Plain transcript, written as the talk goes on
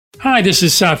Hi, this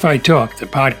is Sci-Fi Talk, the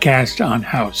podcast on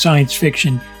how science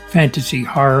fiction, fantasy,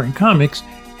 horror, and comics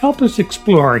help us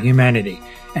explore our humanity.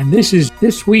 And this is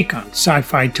This Week on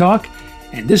Sci-Fi Talk,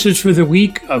 and this is for the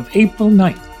week of April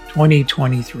 9th,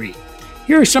 2023.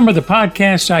 Here are some of the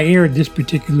podcasts I aired this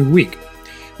particular week.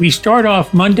 We start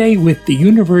off Monday with the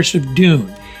Universe of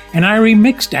Dune, and I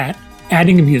remixed that,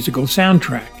 adding a musical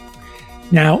soundtrack.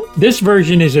 Now, this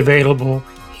version is available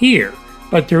here,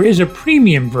 but there is a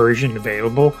premium version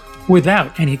available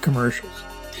without any commercials.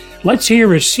 Let's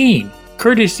hear a scene,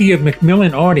 courtesy of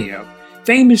Macmillan Audio,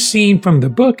 famous scene from the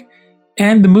book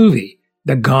and the movie,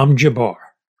 The Gom Jabbar.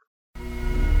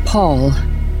 Paul,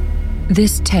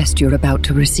 this test you're about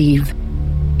to receive,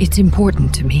 it's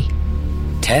important to me.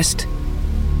 Test?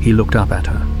 He looked up at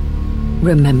her.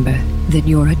 Remember that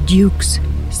you're a duke's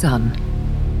son.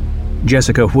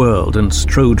 Jessica whirled and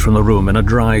strode from the room in a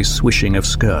dry swishing of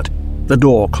skirt. The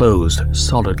door closed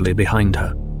solidly behind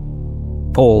her.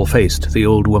 Paul faced the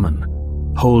old woman,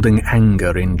 holding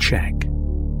anger in check.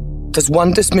 Does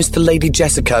one dismiss the Lady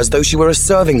Jessica as though she were a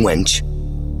serving wench?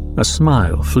 A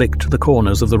smile flicked the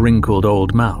corners of the wrinkled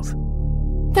old mouth.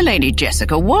 The Lady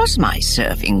Jessica was my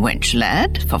serving wench,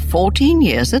 lad, for 14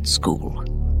 years at school.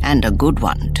 And a good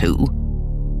one, too.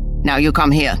 Now you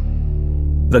come here.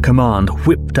 The command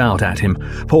whipped out at him.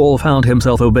 Paul found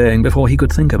himself obeying before he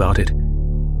could think about it.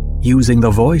 Using the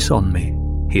voice on me,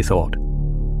 he thought.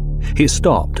 He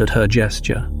stopped at her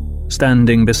gesture,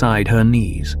 standing beside her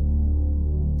knees.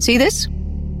 See this?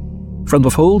 From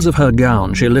the folds of her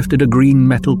gown, she lifted a green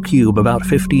metal cube about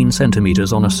 15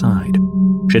 centimeters on a side.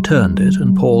 She turned it,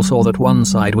 and Paul saw that one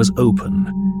side was open,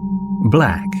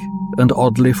 black and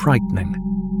oddly frightening.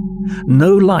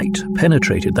 No light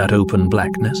penetrated that open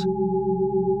blackness.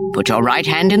 Put your right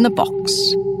hand in the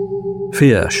box.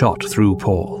 Fear shot through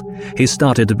Paul. He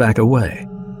started to back away.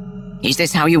 Is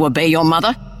this how you obey your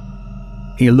mother?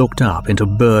 He looked up into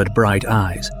bird-bright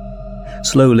eyes.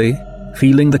 Slowly,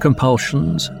 feeling the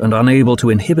compulsions and unable to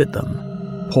inhibit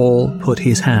them, Paul put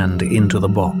his hand into the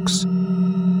box.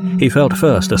 He felt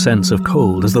first a sense of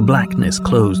cold as the blackness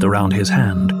closed around his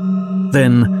hand,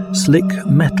 then slick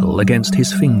metal against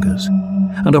his fingers,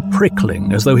 and a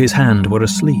prickling as though his hand were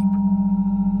asleep.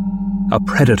 A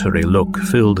predatory look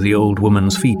filled the old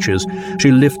woman's features.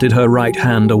 She lifted her right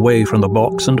hand away from the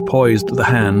box and poised the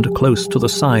hand close to the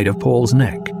side of Paul's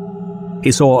neck.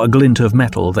 He saw a glint of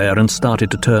metal there and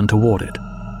started to turn toward it.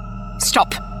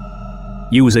 Stop!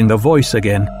 Using the voice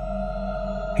again,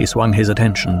 he swung his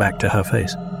attention back to her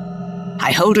face.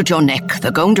 I hold at your neck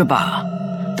the Gom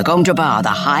Jabbar. The Gom Jabbar, the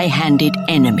high-handed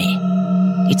enemy.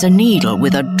 It's a needle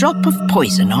with a drop of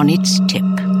poison on its tip.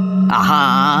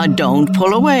 Aha, don't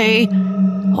pull away,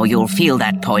 or you'll feel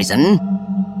that poison.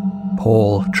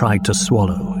 Paul tried to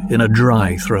swallow in a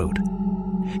dry throat.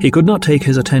 He could not take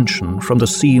his attention from the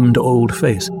seamed old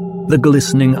face, the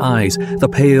glistening eyes, the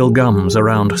pale gums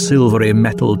around silvery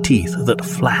metal teeth that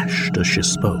flashed as she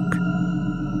spoke.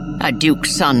 A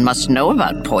duke's son must know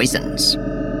about poisons.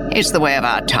 It's the way of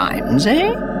our times,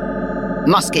 eh?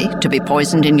 Musky to be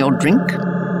poisoned in your drink.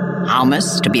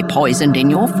 Hummus to be poisoned in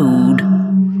your food.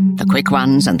 The quick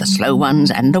ones and the slow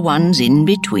ones and the ones in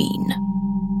between.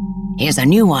 Here's a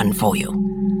new one for you.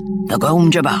 The Gom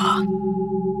Jabbar.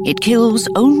 It kills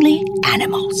only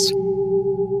animals.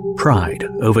 Pride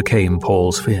overcame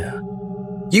Paul's fear.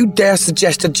 You dare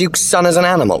suggest a duke's son as an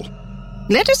animal?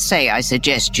 Let us say I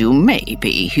suggest you may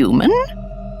be human.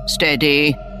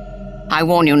 Steady. I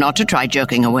warn you not to try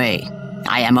jerking away.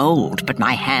 I am old, but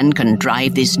my hand can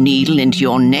drive this needle into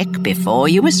your neck before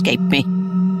you escape me.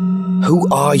 Who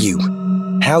are you?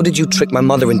 How did you trick my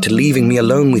mother into leaving me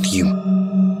alone with you?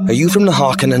 Are you from the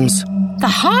Harkonnens? The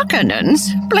Harkonnens?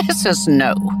 Bless us,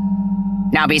 no.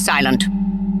 Now be silent.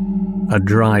 A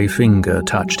dry finger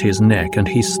touched his neck, and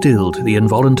he stilled the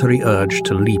involuntary urge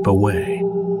to leap away.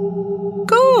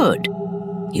 Good.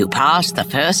 You passed the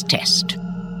first test.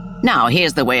 Now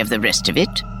here's the way of the rest of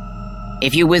it.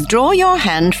 If you withdraw your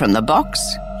hand from the box,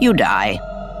 you die.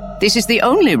 This is the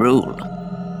only rule.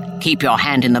 Keep your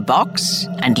hand in the box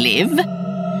and live.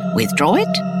 Withdraw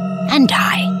it and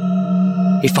die.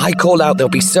 If I call out, there'll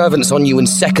be servants on you in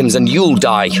seconds and you'll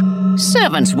die.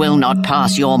 Servants will not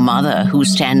pass your mother, who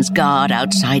stands guard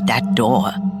outside that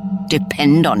door.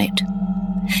 Depend on it.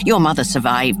 Your mother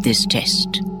survived this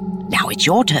test. Now it's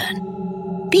your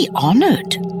turn. Be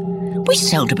honored. We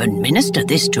seldom administer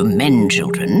this to men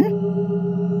children.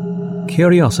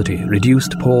 Curiosity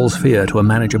reduced Paul's fear to a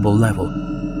manageable level.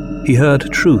 He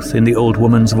heard truth in the old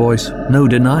woman's voice, no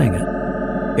denying it.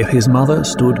 If his mother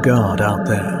stood guard out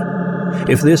there,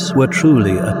 if this were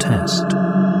truly a test,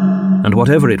 and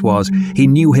whatever it was, he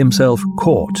knew himself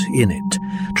caught in it,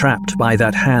 trapped by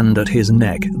that hand at his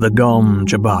neck, the Gom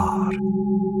Jabbar.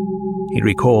 He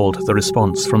recalled the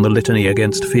response from the litany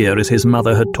against fear as his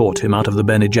mother had taught him out of the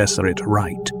Bene Gesserit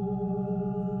rite.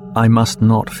 I must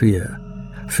not fear.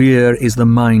 Fear is the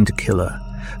mind killer.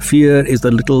 Fear is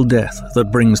the little death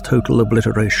that brings total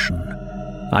obliteration.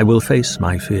 I will face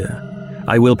my fear.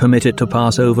 I will permit it to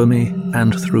pass over me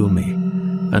and through me.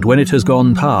 And when it has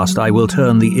gone past, I will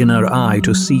turn the inner eye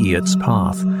to see its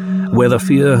path. Where the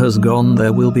fear has gone,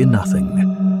 there will be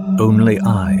nothing. Only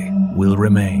I will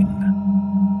remain.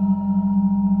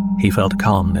 He felt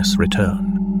calmness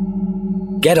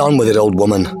return. Get on with it, old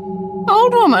woman.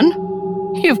 Old woman?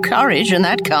 You've courage, and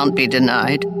that can't be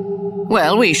denied.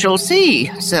 Well, we shall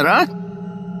see, sirrah.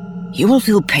 You will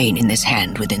feel pain in this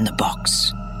hand within the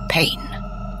box. Pain.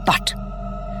 But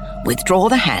withdraw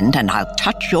the hand, and I'll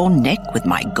touch your neck with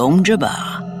my Gom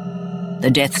Jabbar. The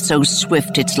death so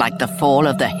swift it's like the fall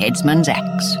of the headsman's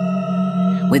axe.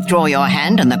 Withdraw your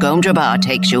hand, and the Gom Jabbar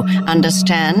takes you.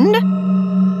 Understand?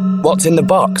 What's in the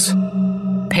box?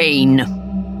 Pain.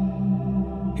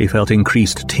 He felt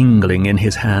increased tingling in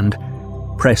his hand,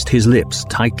 pressed his lips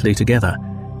tightly together.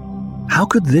 How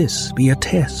could this be a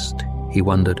test, he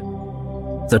wondered.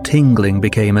 The tingling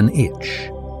became an itch.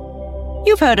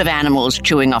 You've heard of animals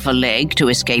chewing off a leg to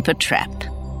escape a trap.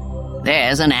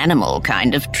 There's an animal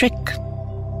kind of trick.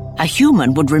 A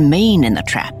human would remain in the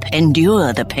trap,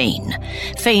 endure the pain,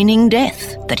 feigning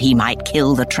death that he might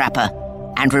kill the trapper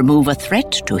and remove a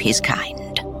threat to his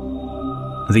kind.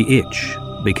 The itch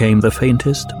became the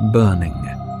faintest burning.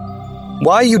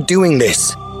 Why are you doing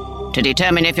this? To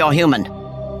determine if you're human.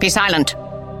 Be silent.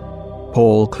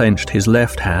 Paul clenched his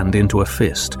left hand into a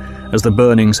fist as the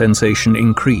burning sensation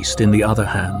increased in the other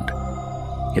hand.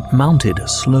 It mounted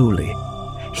slowly,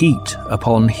 heat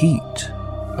upon heat,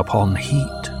 upon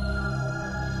heat,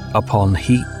 upon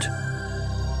heat.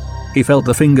 He felt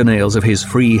the fingernails of his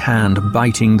free hand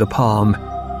biting the palm.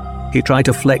 He tried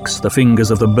to flex the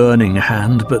fingers of the burning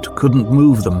hand, but couldn't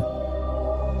move them.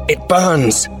 It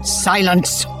burns!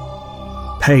 Silence!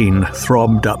 Pain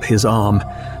throbbed up his arm.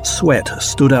 Sweat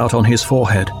stood out on his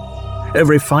forehead.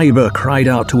 Every fibre cried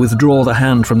out to withdraw the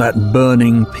hand from that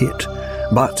burning pit.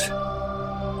 But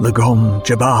the Gom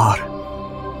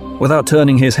Jabbar. Without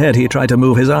turning his head, he tried to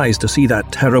move his eyes to see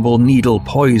that terrible needle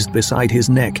poised beside his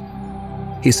neck.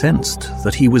 He sensed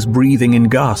that he was breathing in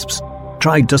gasps,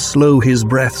 tried to slow his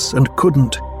breaths and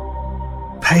couldn't.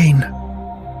 Pain.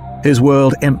 His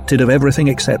world emptied of everything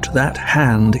except that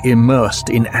hand immersed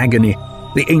in agony,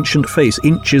 the ancient face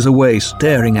inches away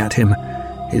staring at him.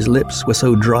 His lips were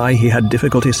so dry he had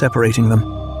difficulty separating them.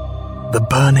 The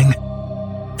burning.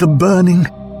 The burning.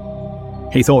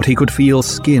 He thought he could feel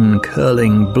skin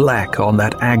curling black on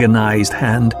that agonized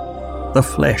hand, the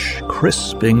flesh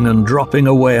crisping and dropping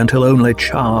away until only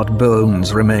charred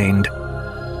bones remained.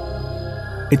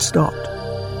 It stopped.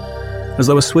 As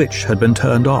though a switch had been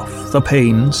turned off, the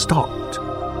pain stopped.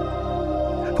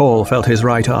 Paul felt his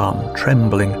right arm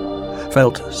trembling,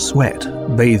 felt sweat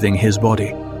bathing his body.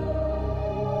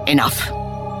 Enough.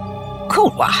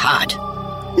 Cool Wahad.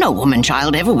 No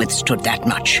woman-child ever withstood that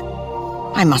much.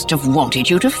 I must have wanted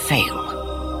you to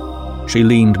fail. She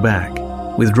leaned back,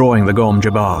 withdrawing the Gom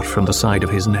Jabbar from the side of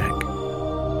his neck.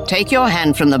 Take your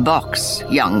hand from the box,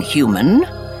 young human,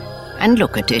 and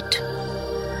look at it.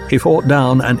 He fought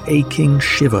down an aching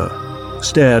shiver,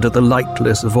 stared at the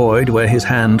lightless void where his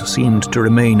hand seemed to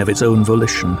remain of its own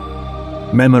volition.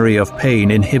 Memory of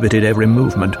pain inhibited every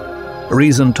movement.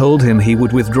 Reason told him he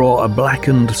would withdraw a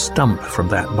blackened stump from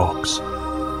that box.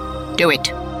 Do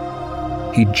it.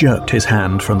 He jerked his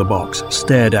hand from the box,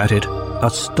 stared at it,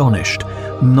 astonished.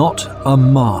 Not a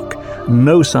mark,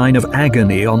 no sign of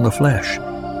agony on the flesh.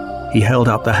 He held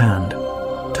up the hand,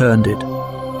 turned it,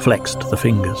 flexed the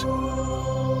fingers.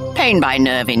 Pain by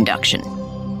nerve induction.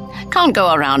 Can't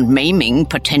go around maiming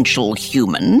potential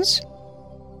humans.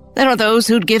 There are those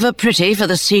who'd give a pretty for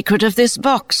the secret of this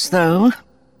box, though.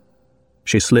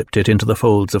 She slipped it into the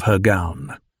folds of her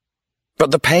gown.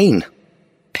 But the pain.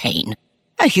 Pain.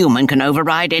 A human can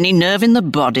override any nerve in the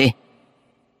body.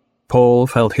 Paul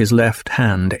felt his left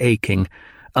hand aching,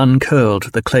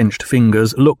 uncurled the clenched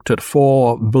fingers, looked at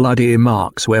 4 bloody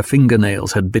marks where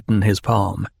fingernails had bitten his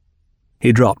palm.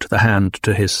 He dropped the hand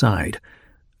to his side,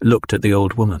 looked at the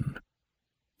old woman.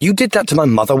 You did that to my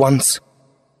mother once?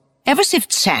 Ever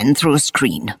sift sand through a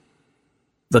screen?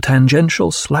 The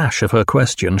tangential slash of her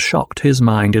question shocked his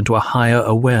mind into a higher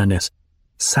awareness.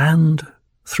 Sand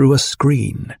through a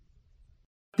screen.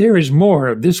 There is more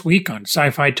of This Week on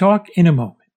Sci-Fi Talk in a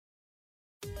moment.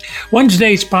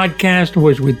 Wednesday's podcast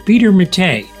was with Peter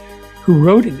Mattei, who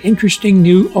wrote an interesting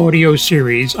new audio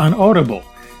series on Audible,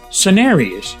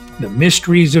 scenarios, the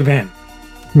mysteries of M.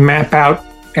 Map out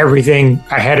everything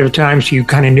ahead of time so you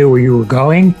kind of knew where you were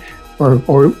going,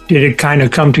 or did it kind of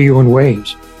come to you in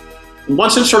waves?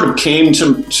 Once it sort of came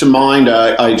to mind,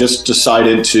 I just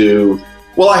decided to.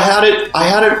 Well, I had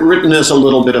it written as a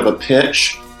little bit of a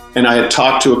pitch, and I had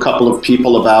talked to a couple of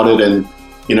people about it, and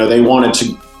they wanted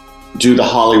to do the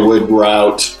Hollywood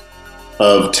route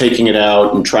of taking it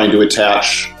out and trying to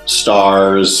attach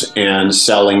stars and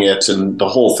selling it and the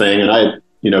whole thing. And I,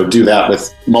 do that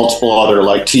with multiple other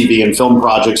like TV and film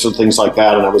projects and things like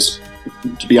that. And I was,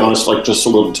 to be honest, like just a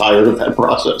little tired of that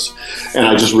process. And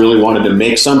I just really wanted to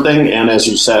make something. And as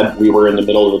you said, we were in the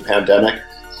middle of the pandemic.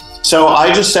 So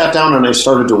I just sat down and I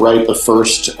started to write the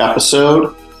first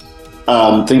episode,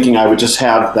 thinking I would just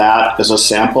have that as a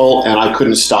sample, and I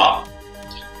couldn't stop.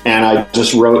 And I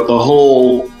just wrote the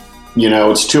whole,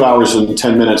 it's 2 hours and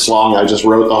 10 minutes long. I just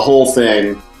wrote the whole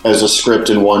thing as a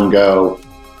script in one go.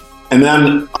 And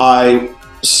then I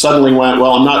suddenly went,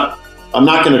 well, I'm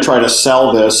not going to try to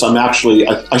sell this. I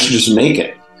should just make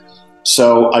it.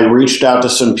 So I reached out to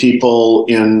some people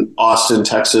in Austin,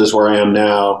 Texas, where I am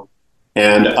now.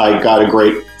 And I got a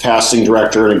great casting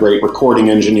director and a great recording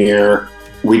engineer.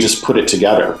 We just put it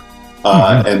together.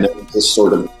 And then just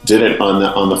sort of did it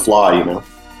on the fly,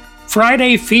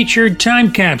 Friday featured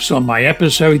Time Capsule, my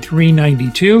episode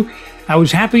 392. I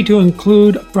was happy to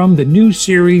include from the new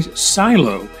series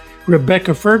Silo,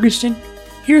 Rebecca Ferguson.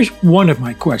 Here's one of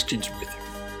my questions with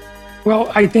her.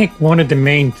 Well, I think one of the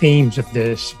main themes of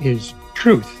this is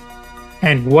truth.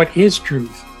 And what is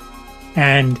truth?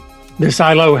 And the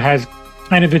Silo has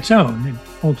kind of its own, and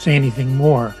won't say anything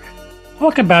more.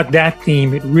 Talk about that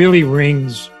theme. It really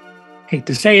rings, hate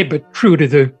to say it, but true to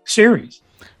the series.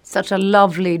 Such a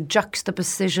lovely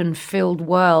juxtaposition-filled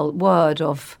word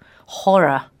of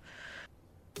horror.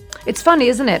 It's funny,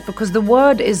 isn't it? Because the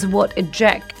word is what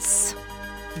ejects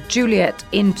Juliet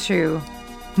into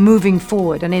moving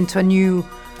forward and into a new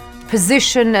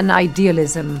position and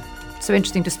idealism. So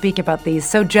interesting to speak about these,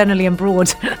 so generally and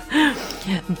broad.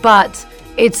 But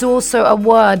it's also a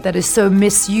word that is so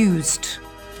misused,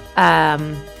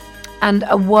 and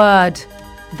a word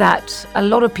that a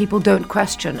lot of people don't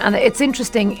question. And it's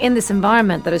interesting in this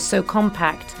environment that is so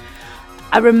compact.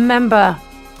 I remember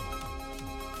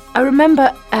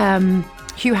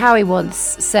Hugh Howey once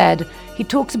said, he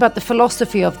talks about the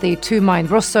philosophy of the two minds,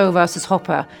 Rousseau versus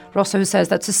Hopper. Rousseau says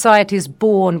that society is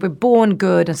we're born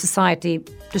good and society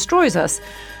destroys us.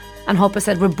 And Hopper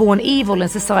said we're born evil and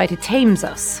society tames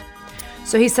us.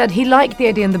 So he said he liked the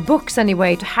idea in the books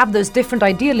anyway to have those different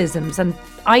idealisms, and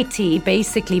IT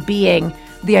basically being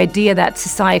the idea that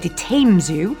society tames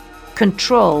you,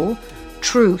 control,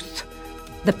 truth,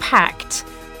 the pact.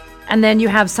 And then you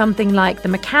have something like the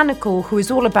mechanical, who is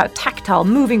all about tactile,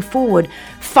 moving forward,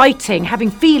 fighting,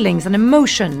 having feelings and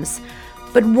emotions.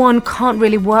 But one can't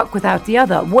really work without the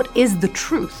other. What is the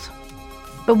truth?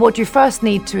 But what you first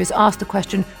need to is ask the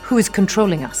question, who is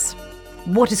controlling us?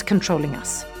 What is controlling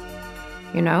us?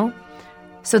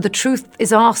 So the truth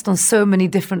is asked on so many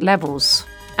different levels.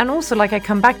 And also, like, I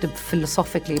come back to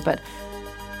philosophically, but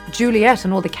Juliet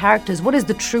and all the characters, what is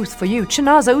the truth for you?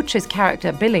 Chinaza Uche's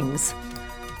character, Billings,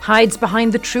 hides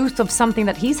behind the truth of something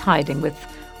that he's hiding with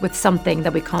something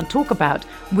that we can't talk about.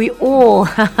 We all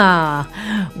have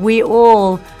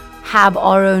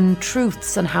our own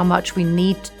truths and how much we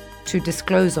need to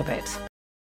disclose of it.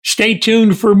 Stay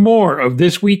tuned for more of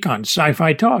This Week on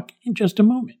Sci-Fi Talk in just a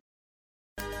moment.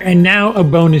 And now a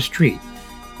bonus treat.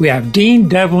 We have Dean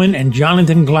Devlin and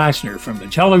Jonathan Glassner from the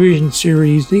television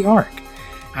series The Ark.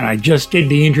 And I just did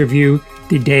the interview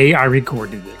the day I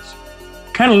recorded this.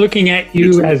 Kind of looking at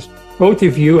you as, both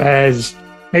of you, as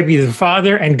maybe the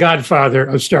father and godfather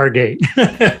of Stargate.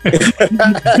 Yeah,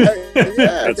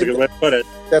 that's a good way to put it.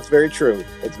 That's very true.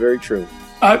 That's very true.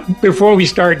 Before we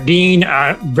start, Dean,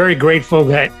 very grateful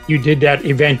that you did that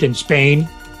event in Spain.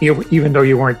 Even though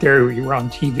you weren't there, you were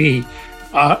on TV.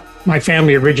 My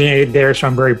family originated there, so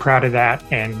I'm very proud of that.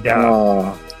 And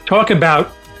talk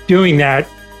about doing that.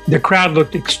 The crowd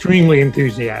looked extremely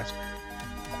enthusiastic.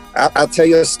 I'll tell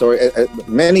you a story.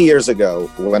 Many years ago,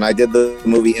 when I did the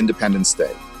movie Independence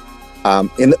Day,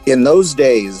 in those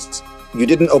days, you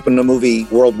didn't open a movie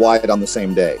worldwide on the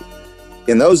same day.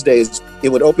 In those days, it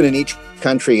would open in each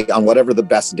country on whatever the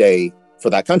best day for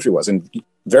that country was. And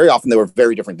very often, they were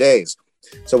very different days.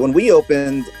 So when we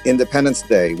opened Independence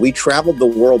Day, we traveled the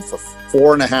world for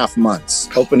 4.5 months,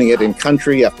 opening it in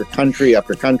country after country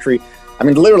after country. I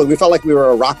mean, literally, we felt like we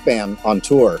were a rock band on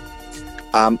tour.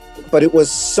 But it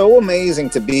was so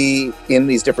amazing to be in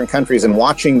these different countries and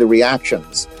watching the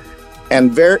reactions.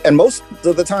 And most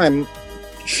of the time,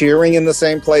 cheering in the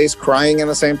same place, crying in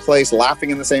the same place, laughing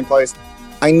in the same place.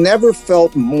 I never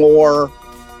felt more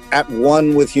at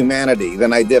one with humanity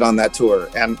than I did on that tour.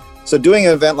 And so doing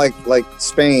an event like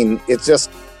Spain, it's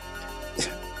just,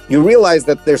 you realize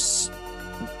that there's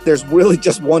really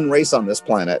just one race on this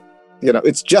planet.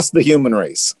 It's just the human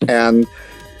race. And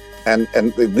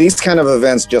these kind of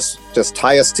events just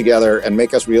tie us together and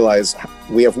make us realize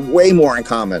we have way more in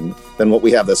common than what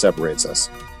we have that separates us.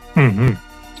 Mm-hmm.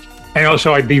 And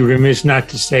also, I'd be remiss not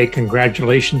to say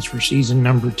congratulations for season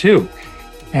number 2.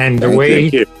 And the way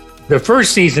the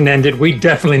first season ended, we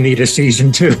definitely need a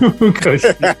season 2 because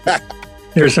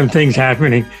there's some things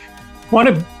happening. Want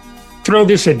to throw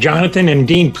this at Jonathan and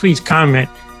Dean, please comment.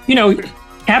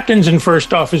 Captains and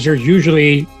first officers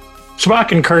usually,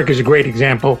 Spock and Kirk is a great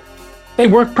example. They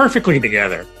work perfectly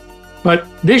together. But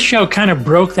this show kind of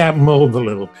broke that mold a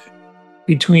little bit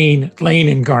between Lane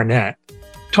and Garnett.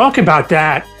 Talk about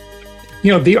that.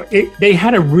 They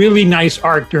had a really nice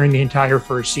arc during the entire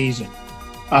first season.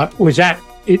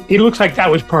 It looks like that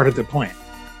was part of the plan.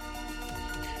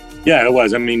 Yeah, it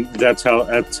was. I mean, that's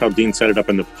how Dean set it up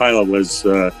in the pilot was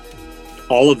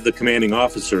all of the commanding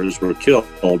officers were killed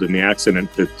in the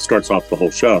accident that starts off the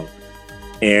whole show.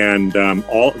 And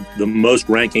all the most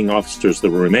ranking officers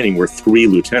that were remaining were 3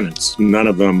 lieutenants, none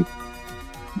of them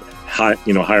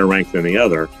higher ranked than the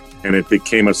other. And it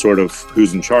became a sort of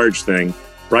who's in charge thing.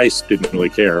 Bryce didn't really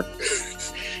care.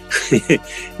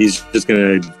 He's just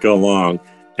going to go along.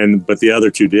 But the other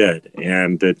 2 did.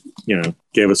 And it,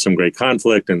 gave us some great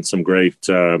conflict and some great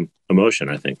emotion,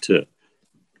 I think, too.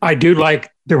 I do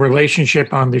like the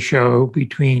relationship on the show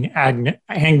between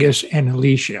Angus and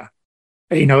Alicia.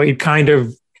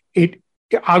 It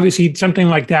obviously something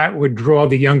like that would draw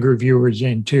the younger viewers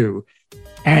in too.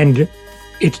 And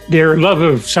their love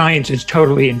of science is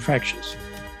totally infectious.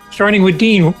 Starting with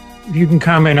Dean, if you can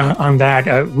comment on that,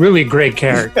 really great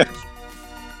character.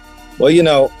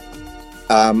 Well,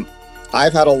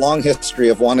 I've had a long history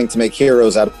of wanting to make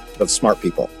heroes out of smart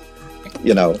people.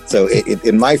 So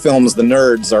in my films, the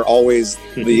nerds are always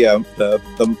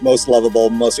the most lovable,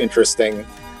 most interesting,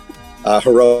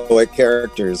 heroic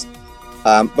characters.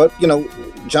 But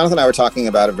Jonathan and I were talking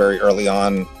about it very early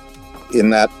on,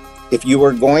 in that if you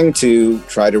were going to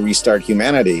try to restart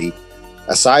humanity,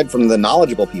 aside from the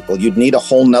knowledgeable people, you'd need a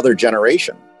whole nother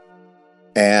generation.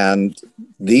 And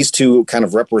these 2 kind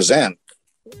of represent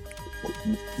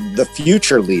the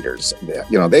future leaders.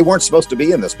 They weren't supposed to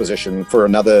be in this position for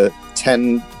another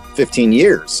 10, 15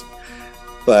 years.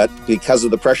 But because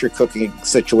of the pressure cooking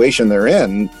situation they're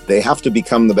in, they have to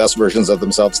become the best versions of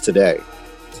themselves today.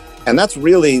 And that's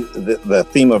really the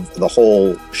theme of the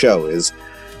whole show is,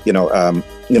 you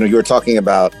were talking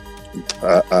about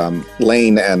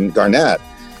Lane and Garnett.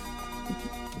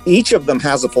 Each of them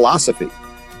has a philosophy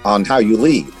on how you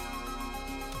lead.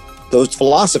 Those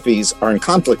philosophies are in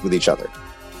conflict with each other.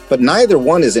 But neither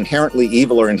one is inherently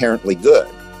evil or inherently good,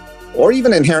 or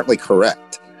even inherently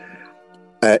correct.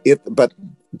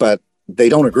 But they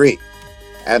don't agree,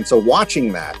 and so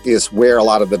watching that is where a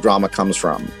lot of the drama comes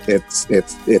from. It's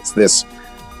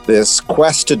this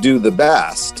quest to do the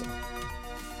best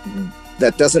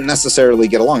that doesn't necessarily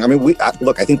get along. I mean, I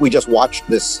think we just watched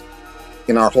this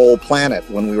in our whole planet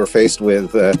when we were faced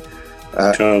with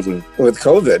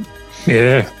COVID.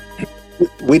 Yeah.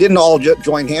 We didn't all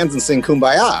join hands and sing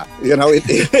Kumbaya.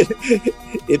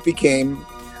 It became,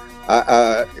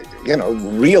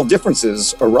 real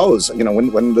differences arose.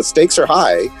 When the stakes are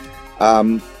high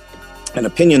and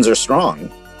opinions are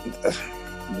strong,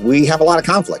 we have a lot of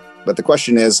conflict. But the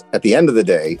question is, at the end of the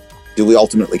day, do we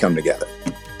ultimately come together?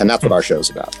 And that's what our show's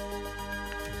about.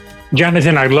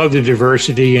 Jonathan, I love the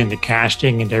diversity and the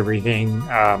casting and everything.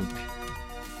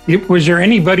 Was there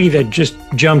anybody that just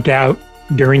jumped out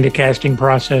during the casting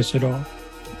process at all?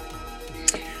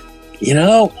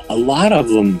 A lot of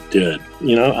them did.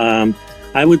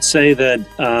 I would say that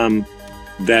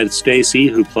that Stacy,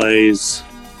 who plays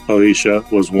Alicia,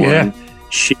 was one. Yeah.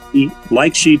 She,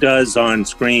 like she does on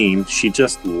screen, she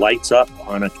just lights up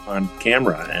on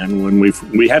camera. And when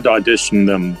we had to audition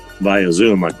them via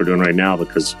Zoom, like we're doing right now,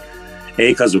 because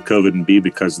A, because of COVID, and B,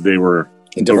 because they were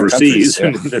overseas.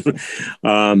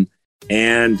 Yeah.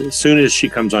 And as soon as she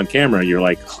comes on camera, you're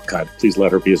like, oh God, please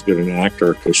let her be as good an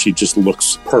actor, because she just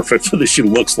looks perfect for this. She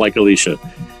looks like Alicia.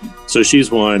 So she's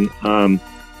one.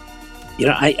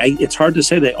 It's hard to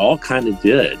say. They all kind of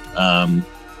did.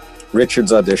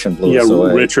 Richard's audition blew us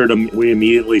away. Richard, we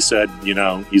immediately said,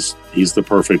 he's the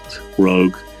perfect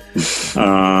rogue.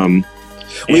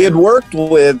 We had worked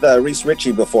with Reese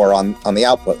Ritchie before on The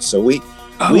Outpost, so we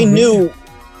knew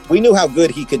how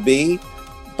good he could be,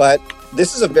 but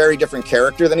this is a very different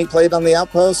character than he played on The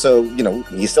Outpost. So,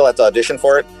 he still had to audition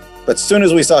for it. But as soon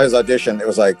as we saw his audition, it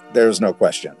was like, there's no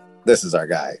question. This is our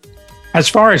guy. As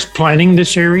far as planning the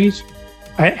series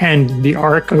and the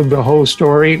arc of the whole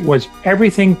story, was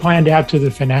everything planned out to the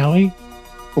finale?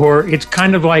 Or it's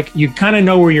kind of like you kind of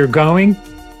know where you're going,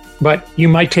 but you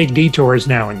might take detours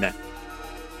now and then?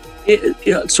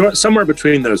 So somewhere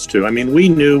between those two. I mean, we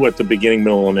knew what the beginning,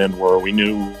 middle, and end were. We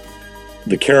knew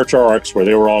the character arcs, where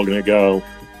they were all going to go.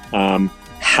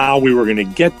 How we were going to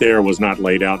get there was not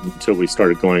laid out until we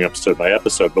started going episode by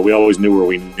episode, but we always knew where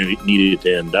we needed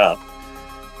to end up.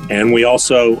 And we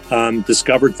also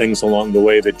discovered things along the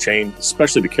way that changed,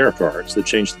 especially the character arcs, that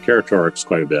changed the character arcs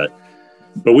quite a bit.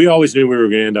 But we always knew we were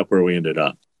going to end up where we ended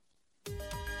up.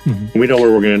 Mm-hmm. We know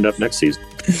where we're going to end up next season.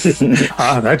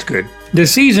 That's good. The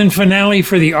season finale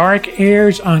for the arc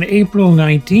airs on April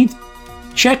 19th.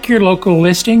 Check your local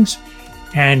listings,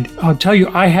 and I'll tell you,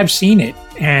 I have seen it,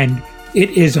 and it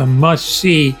is a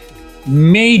must-see.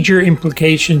 Major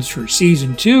implications for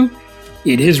season 2.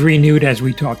 It is renewed, as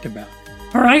we talked about.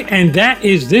 All right, and that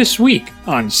is this week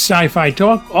on Sci-Fi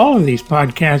Talk. All of these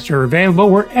podcasts are available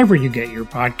wherever you get your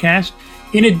podcast.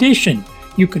 In addition,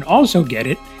 you can also get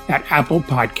it at Apple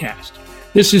Podcast.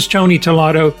 This is Tony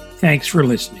Tellado. Thanks for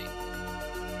listening.